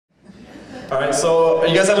All right, so are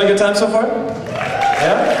you guys having a good time so far?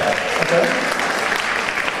 Yeah? Okay.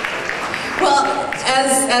 Well,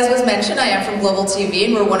 as was mentioned, I am from Global TV,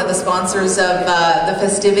 and we're one of the sponsors of the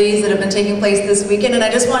festivities that have been taking place this weekend. And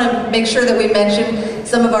I just want to make sure that we mention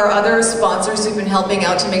some of our other sponsors who've been helping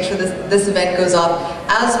out to make sure this event goes off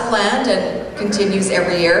as planned and continues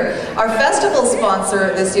every year. Our festival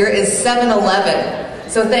sponsor this year is 7-Eleven,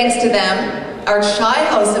 so thanks to them. Our Shy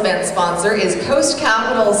House event sponsor is Coast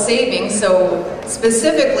Capital Savings, so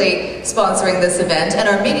specifically sponsoring this event. And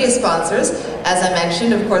our media sponsors, as I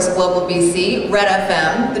mentioned, of course, GlobalBC, Red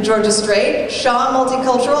FM, the Georgia Strait, Shaw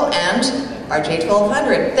Multicultural, and RJ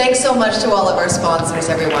 1200. Thanks so much to all of our sponsors,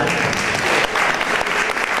 everyone.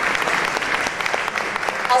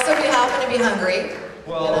 Also, if you happen to be hungry,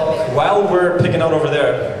 well, while we're picking out over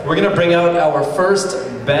there, we're going to bring out our first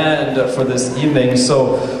band for this evening.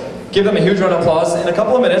 So give them a huge round of applause in a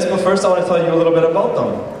couple of minutes, but first I want to tell you a little bit about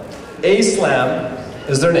them. A-Slam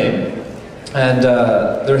is their name, and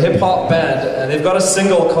they're a hip-hop band, and they've got a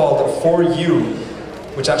single called For You,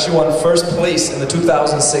 which actually won first place in the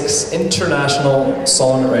 2006 International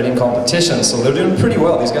Songwriting Competition. So they're doing pretty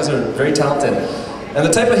well. These guys are very talented. And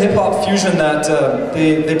the type of hip-hop fusion that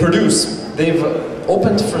they produce, they've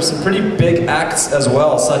opened for some pretty big acts as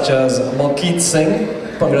well, such as Malkeet Singh,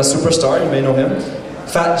 Bhangra Superstar, you may know him,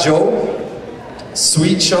 Fat Joe,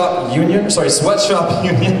 Sweatshop Union, Sweat,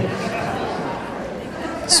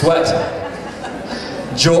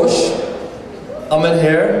 Josh, Aman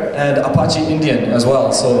Hair, and Apache Indian as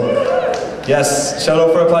well. So, yes, shout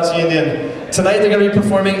out for Apache Indian. Tonight they're going to be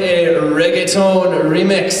performing a reggaeton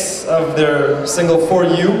remix of their single For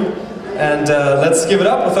You. And let's give it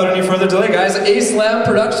up without any further delay, guys. A-Slam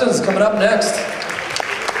Productions coming up next.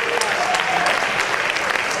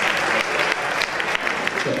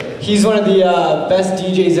 He's one of the best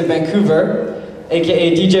DJs in Vancouver,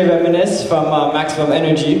 aka DJ Reminisce from Maximum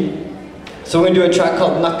Energy. So we're going to do a track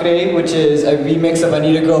called Nakhre, which is a remix of I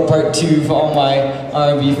Need a Girl Part 2 for all my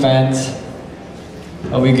R&B fans.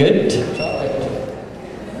 Are we good?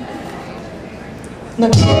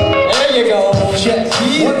 There you go. Shit. 1,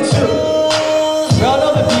 2. We all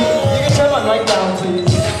know the beat. You can turn my mic down,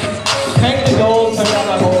 please. Crank the gold, turn down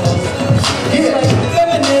my vocals. He's like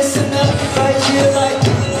reminiscing right here, like.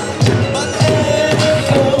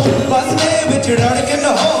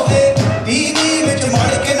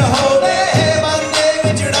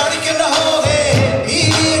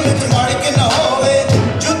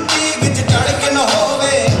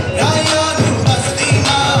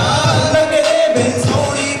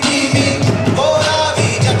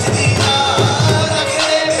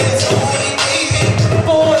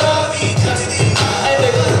 For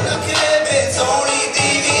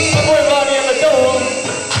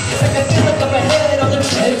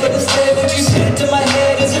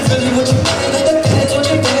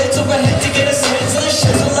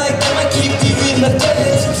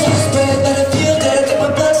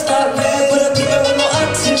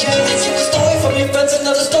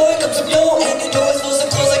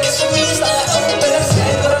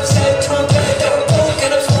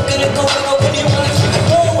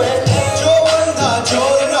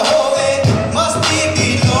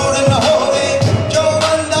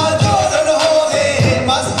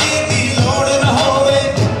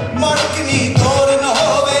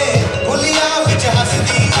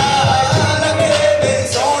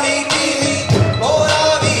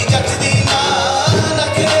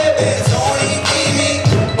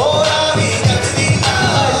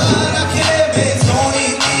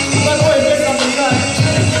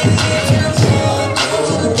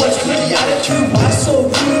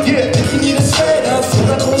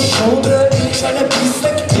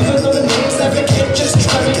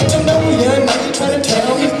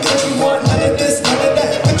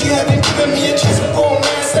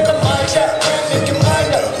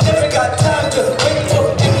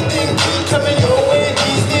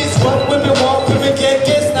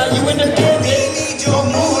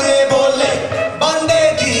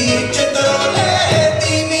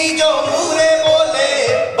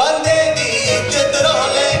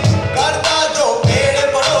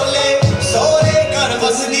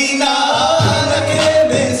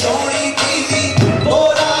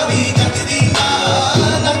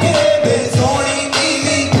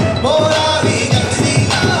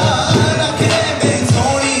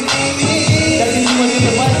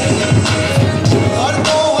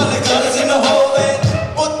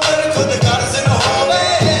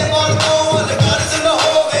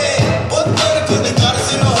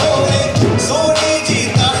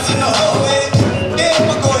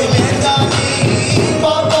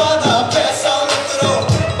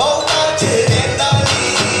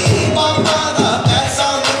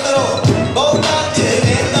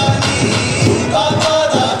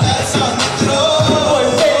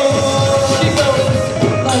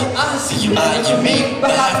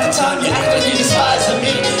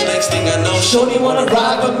Shorty wanna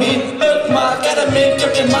ride with me. Look, ma, gotta make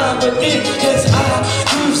up your mind with me. Cause I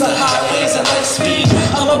cruise the highways at light speed.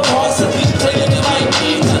 I'm a boss and we play the right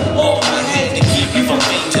beat. Hold my hand to keep you from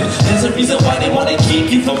fainting. There's a reason why they wanna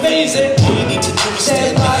keep you from phasing. All you need to do is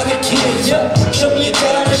stand by the kid. Yeah, show me your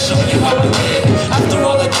dad and show you how I did. After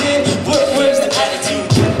all I did, where's the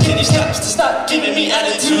attitude? Can you stop giving me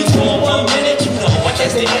attitude? For 1 minute, you know I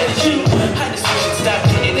can't stay mad at you. I just wish you'd stop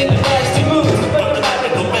getting in the nasty mood. But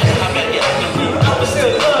no matter how many I can do, I will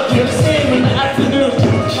still love you the same in the afternoon.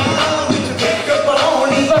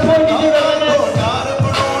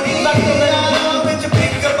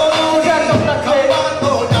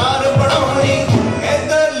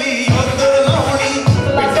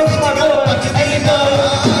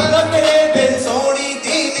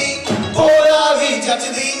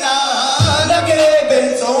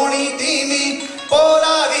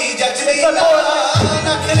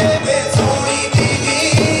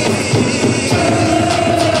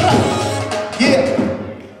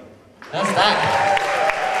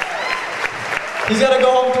 He's gotta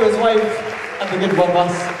go home to his wife at the good one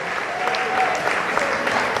bus.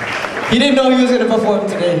 He didn't know he was gonna perform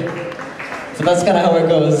today. So that's kinda how it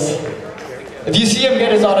goes. If you see him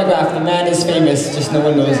get his autograph, the man is famous, just no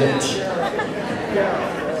one knows it.